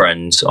aren't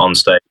friends on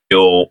stage,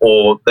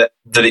 or that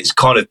it's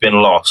kind of been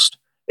lost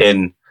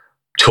in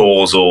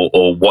tours or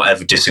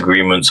whatever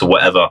disagreements or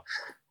whatever.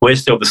 We're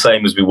still the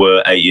same as we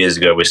were 8 years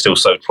ago. We're still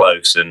so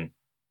close and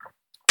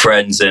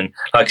friends, and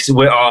like I said,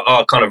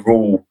 our kind of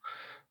rule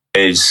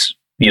is,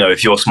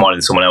 if you're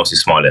smiling, someone else is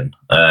smiling.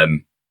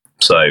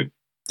 So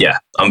yeah,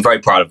 I'm very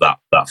proud of that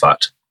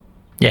fact.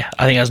 Yeah,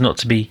 I think that's not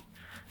to be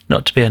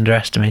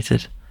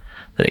underestimated.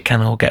 That it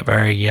can all get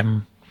very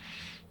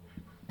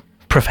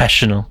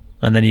professional,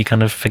 and then you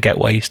kind of forget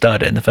why you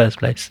started in the first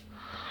place.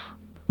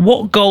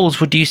 What goals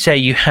would you say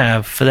you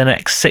have for the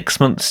next 6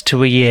 months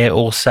to a year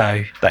or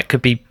so? That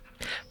could be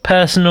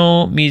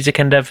personal, music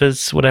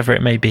endeavours, whatever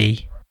it may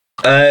be.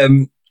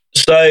 So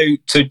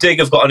Dig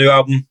have got a new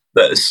album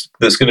that's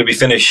going to be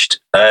finished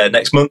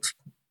next month.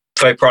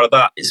 Very proud of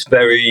that. It's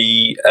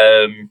very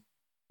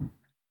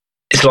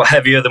it's a lot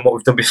heavier than what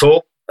we've done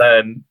before.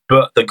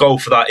 But the goal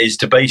for that is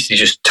to basically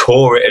just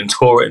tour it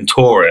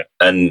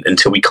and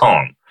until we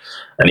can't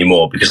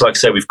anymore. Because like I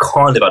said, we've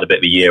kind of had a bit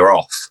of a year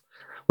off.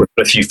 We've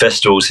got a few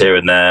festivals here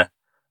and there.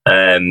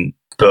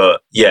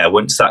 But yeah,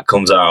 once that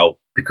comes out,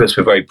 because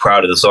we're very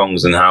proud of the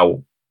songs and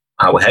how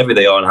heavy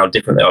they are and how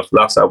different they are from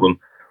the last album,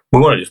 we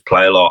want to just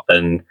play a lot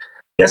and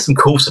get some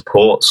cool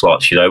support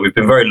slots. We've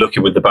been very lucky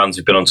with the bands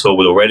we've been on tour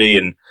with already,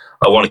 and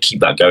I want to keep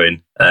that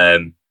going.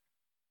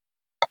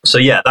 So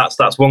yeah,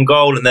 that's one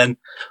goal. And then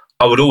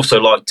I would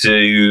also like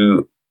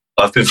to,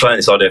 I've been floating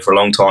this idea for a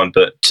long time,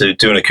 but to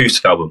do an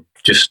acoustic album,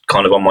 just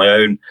kind of on my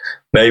own,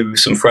 maybe with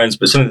some friends,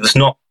 but something that's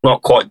not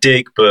quite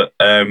Dig, but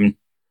something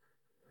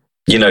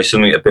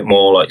a bit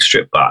more like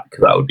stripped back.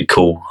 That would be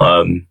cool.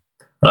 And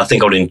I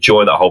think I would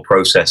enjoy that whole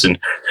process and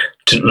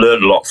to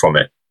learn a lot from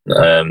it.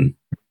 We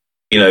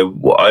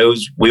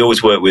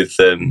always work with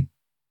a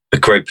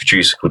great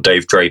producer called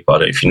Dave Draper. I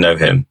don't know if you know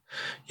him.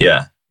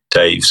 Yeah,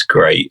 Dave's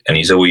great, and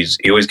he always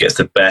gets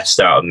the best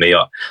out of me.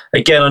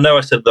 Again, I know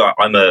I said that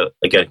I'm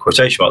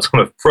quotation marks,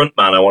 I'm a front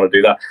man. I want to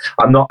do that.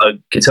 I'm not a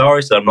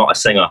guitarist. I'm not a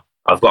singer.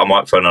 I've got a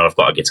microphone and I've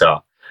got a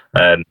guitar.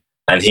 And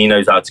he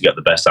knows how to get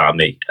the best out of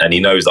me. And he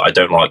knows that I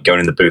don't like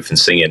going in the booth and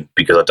singing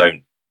because I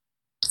don't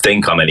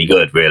think I'm any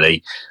good,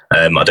 really.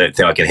 I don't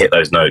think I can hit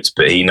those notes,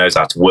 but he knows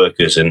how to work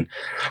us. And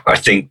I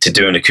think to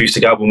do an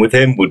acoustic album with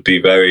him would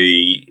be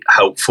very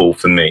helpful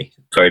for me,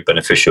 very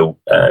beneficial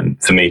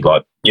for me,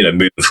 like, you know,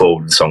 moving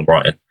forward with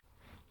songwriting.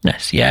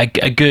 Yes, yeah,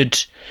 a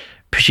good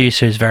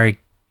producer is very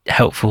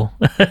helpful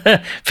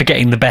for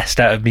getting the best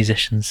out of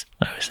musicians,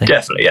 I always think.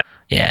 Definitely, yeah.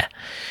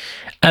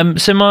 Yeah.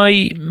 So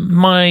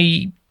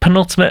my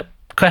penultimate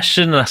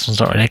question, that one's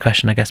not really a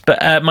question, I guess,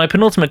 but my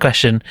penultimate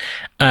question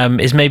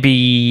is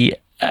maybe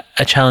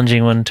a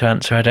challenging one to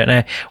answer. I don't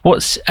know.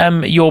 What's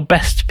your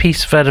best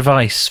piece of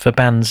advice for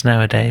bands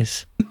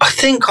nowadays? I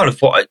think kind of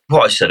what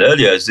I said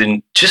earlier is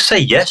in just say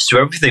yes to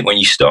everything when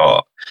you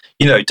start.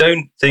 You know,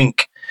 don't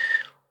think,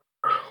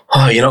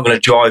 oh, you're not going to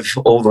drive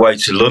all the way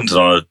to London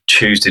on a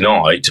Tuesday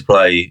night to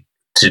play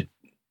to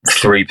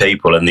 3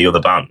 people and the other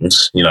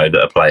bands, you know,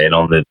 that are playing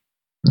on the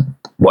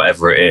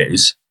whatever it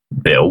is,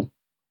 bill.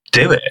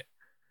 Do it.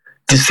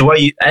 Just the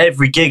way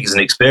every gig is an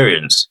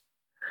experience,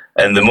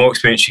 and the more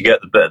experience you get,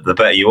 the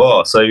better you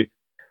are. So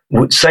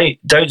don't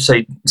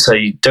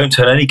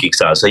turn any gigs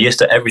down. Say yes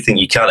to everything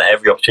you can at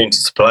every opportunity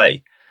to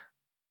play.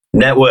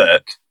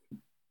 Network.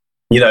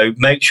 You know,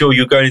 make sure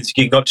you're going into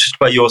gig not just to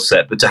play your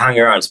set, but to hang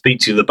around, speak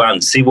to the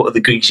band, see what other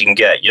gigs you can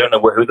get. You don't know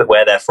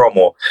where they're from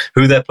or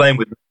who they're playing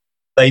with.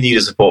 They need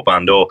a support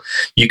band, or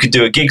you could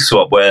do a gig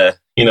swap where,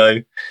 you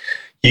know,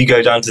 you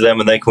go down to them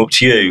and they come up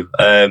to you.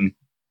 And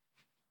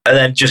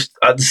then just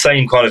at the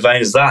same kind of vein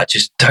as that,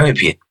 just don't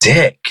be a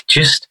dick.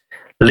 Just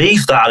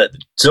leave that at the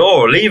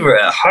door, leave it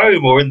at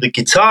home or in the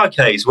guitar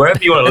case,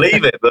 wherever you want to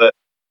leave it. But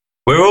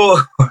we're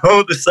all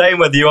the same,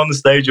 whether you're on the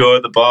stage or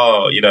at the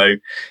bar. You know,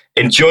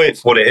 enjoy it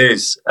for what it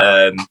is,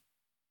 and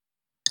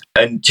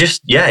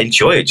just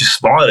enjoy it. Just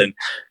smile and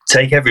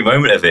take every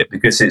moment of it,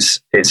 because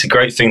it's a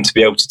great thing to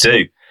be able to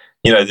do.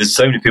 You know, there's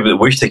so many people that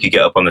wish they could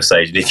get up on the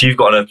stage, and if you've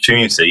got an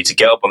opportunity to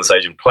get up on the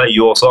stage and play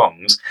your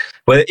songs,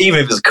 whether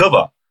even if it's a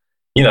cover,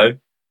 you know,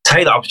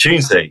 take that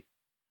opportunity.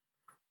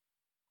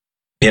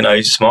 You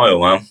know, smile,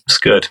 man. It's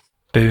good.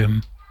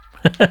 Boom.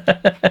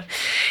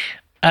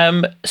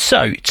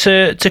 So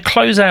to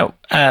close out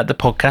the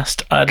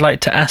podcast, I'd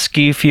like to ask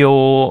you for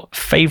your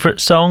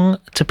favourite song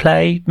to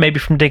play, maybe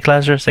from Dig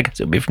Lazarus. I guess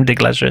it'll be from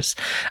Dig Lazarus,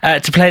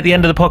 to play at the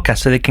end of the podcast,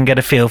 so they can get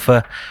a feel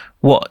for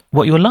what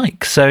you're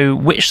like. So,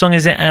 which song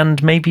is it,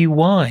 and maybe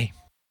why?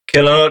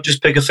 Can I not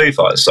just pick a Foo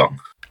Fighters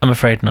song? I'm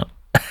afraid not.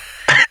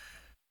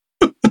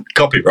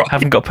 Copyright.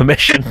 Haven't got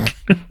permission.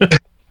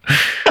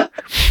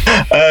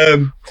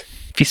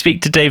 If you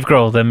speak to Dave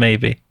Grohl, then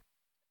maybe.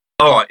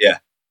 All right, yeah,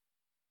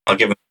 I'll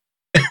give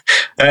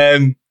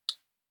him.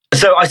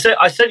 So I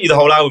sent you the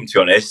whole album, to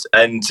be honest,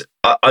 and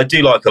I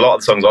do like a lot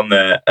of the songs on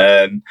there.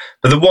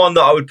 But the one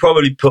that I would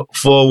probably put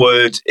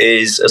forward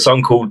is a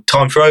song called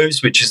Time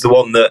Froze, which is the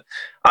one that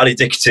Ali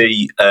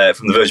Dickety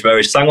from the Virgin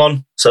Marys sang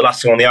on. So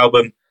last song on the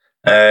album.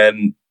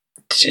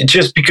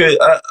 Just because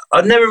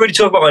I never really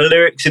talk about my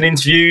lyrics in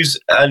interviews,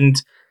 and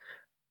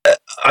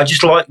I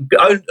just like,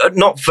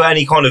 not for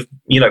any kind of,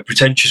 you know,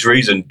 pretentious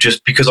reason,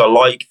 just because I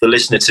like the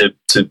listener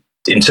to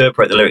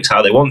interpret the lyrics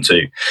how they want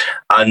to.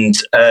 And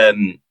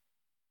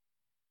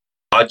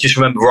I just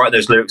remember writing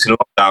those lyrics in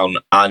lockdown,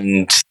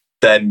 and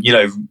then, you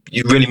know,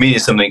 you really meaning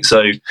something.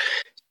 So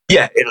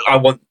yeah, I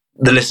want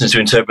the listeners to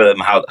interpret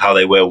them how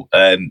they will.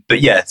 But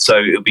yeah, so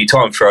it'll be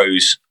Time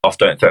Froze off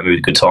Don't Threaten Me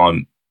With a Good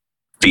Time,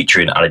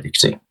 featuring Ali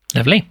Dickety.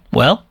 Lovely.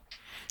 Well,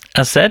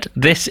 as said,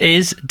 this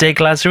is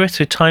Dig Lazarus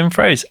with Time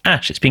Froze.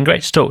 Ash, it's been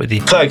great to talk with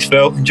you. Thanks,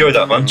 Phil. Enjoyed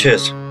that, man.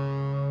 Cheers.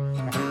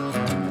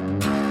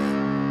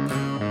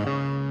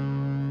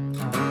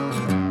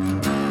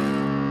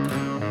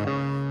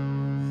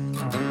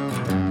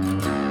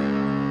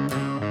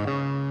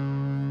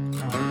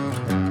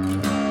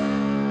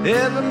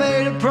 Ever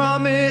made a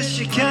promise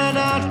you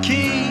cannot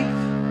keep?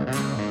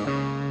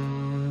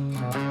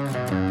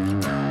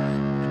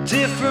 A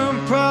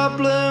different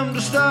problem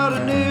to start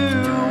a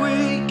new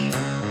week.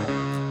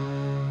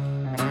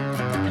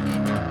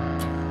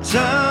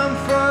 Time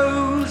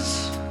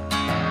froze.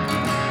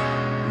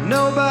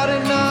 Nobody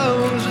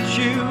knows what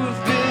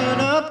you've been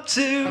up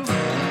to.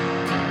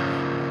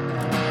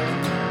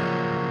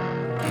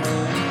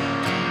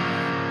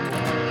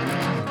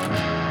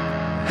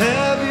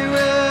 Have you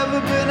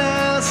ever been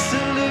asked to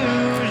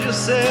lose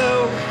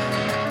yourself,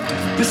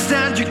 but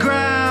stand your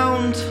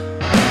ground?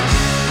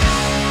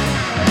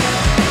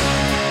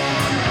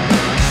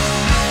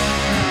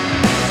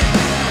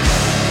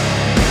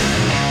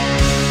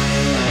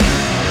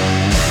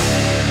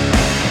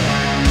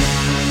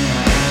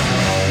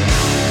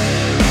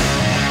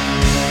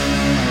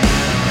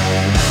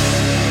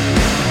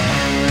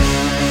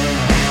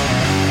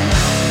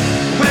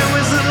 When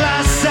was the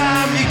last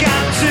time you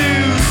got to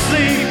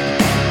sleep?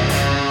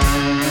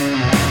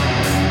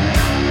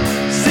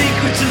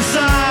 Secrets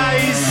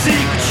inside,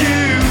 secrets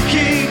you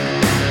keep.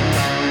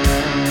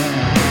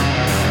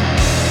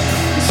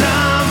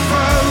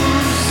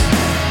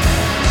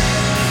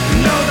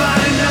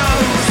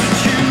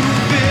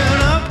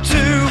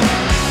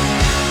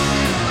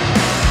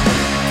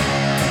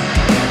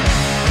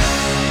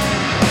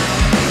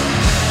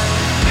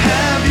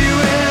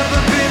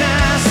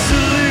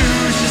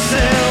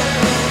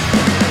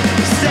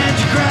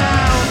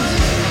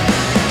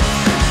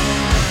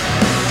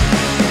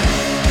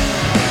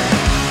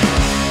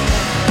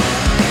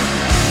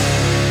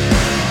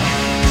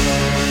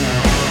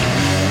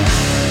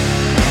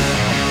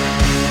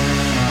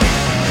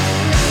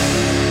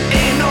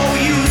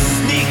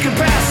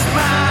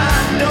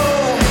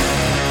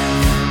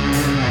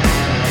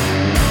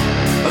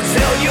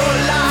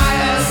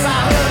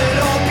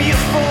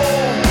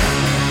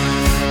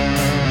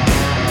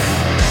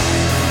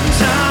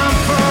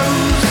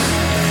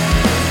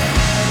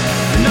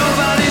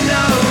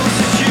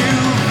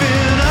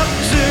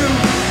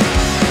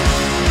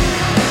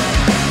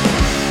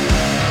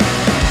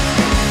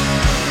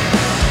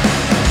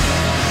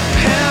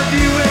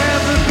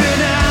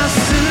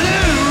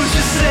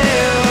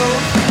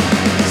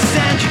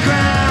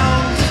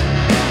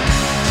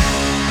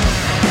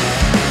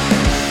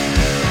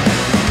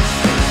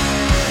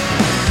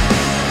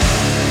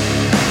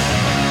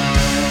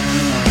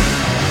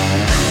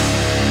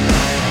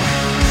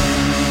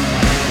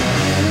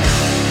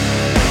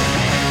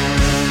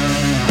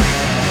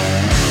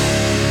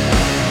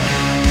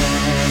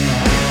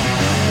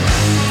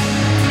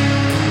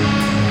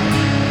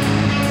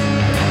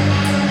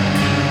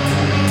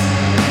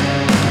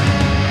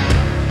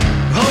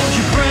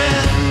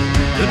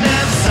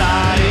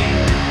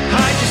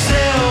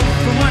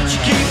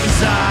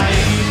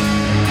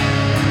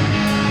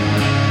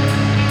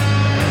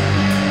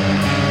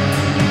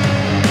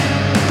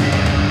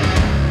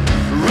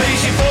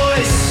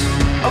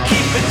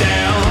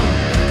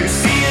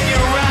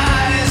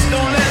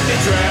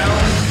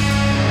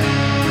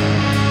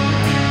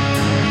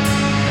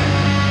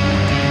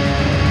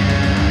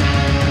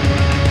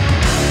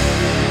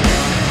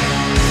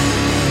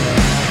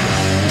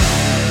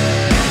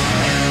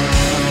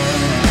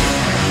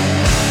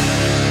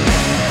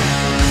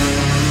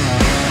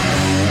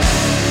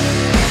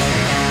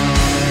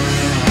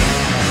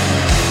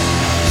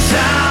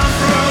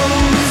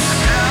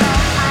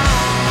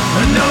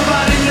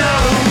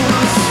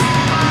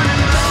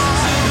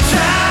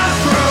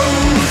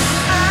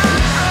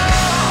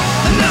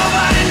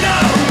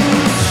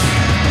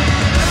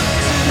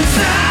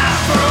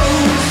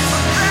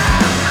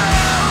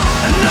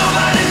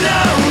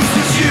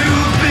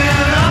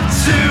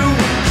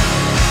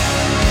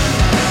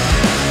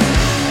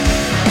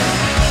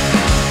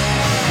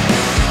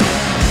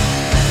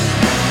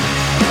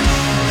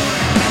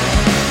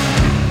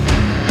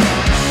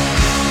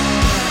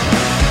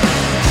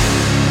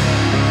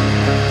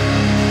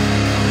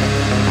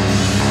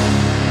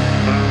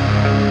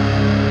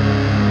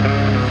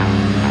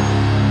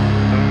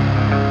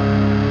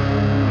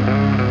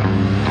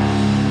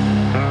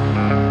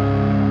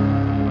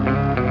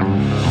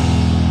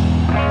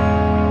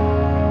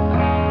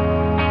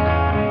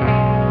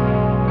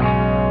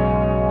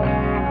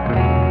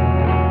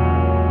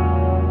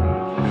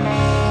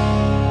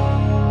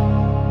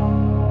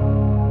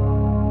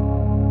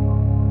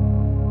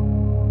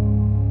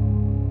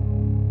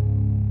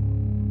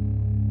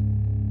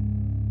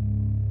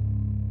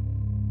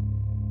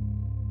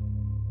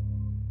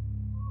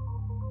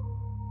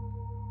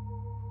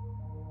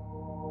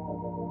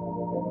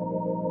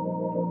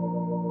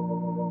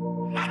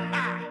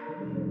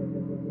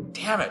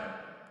 Damn it.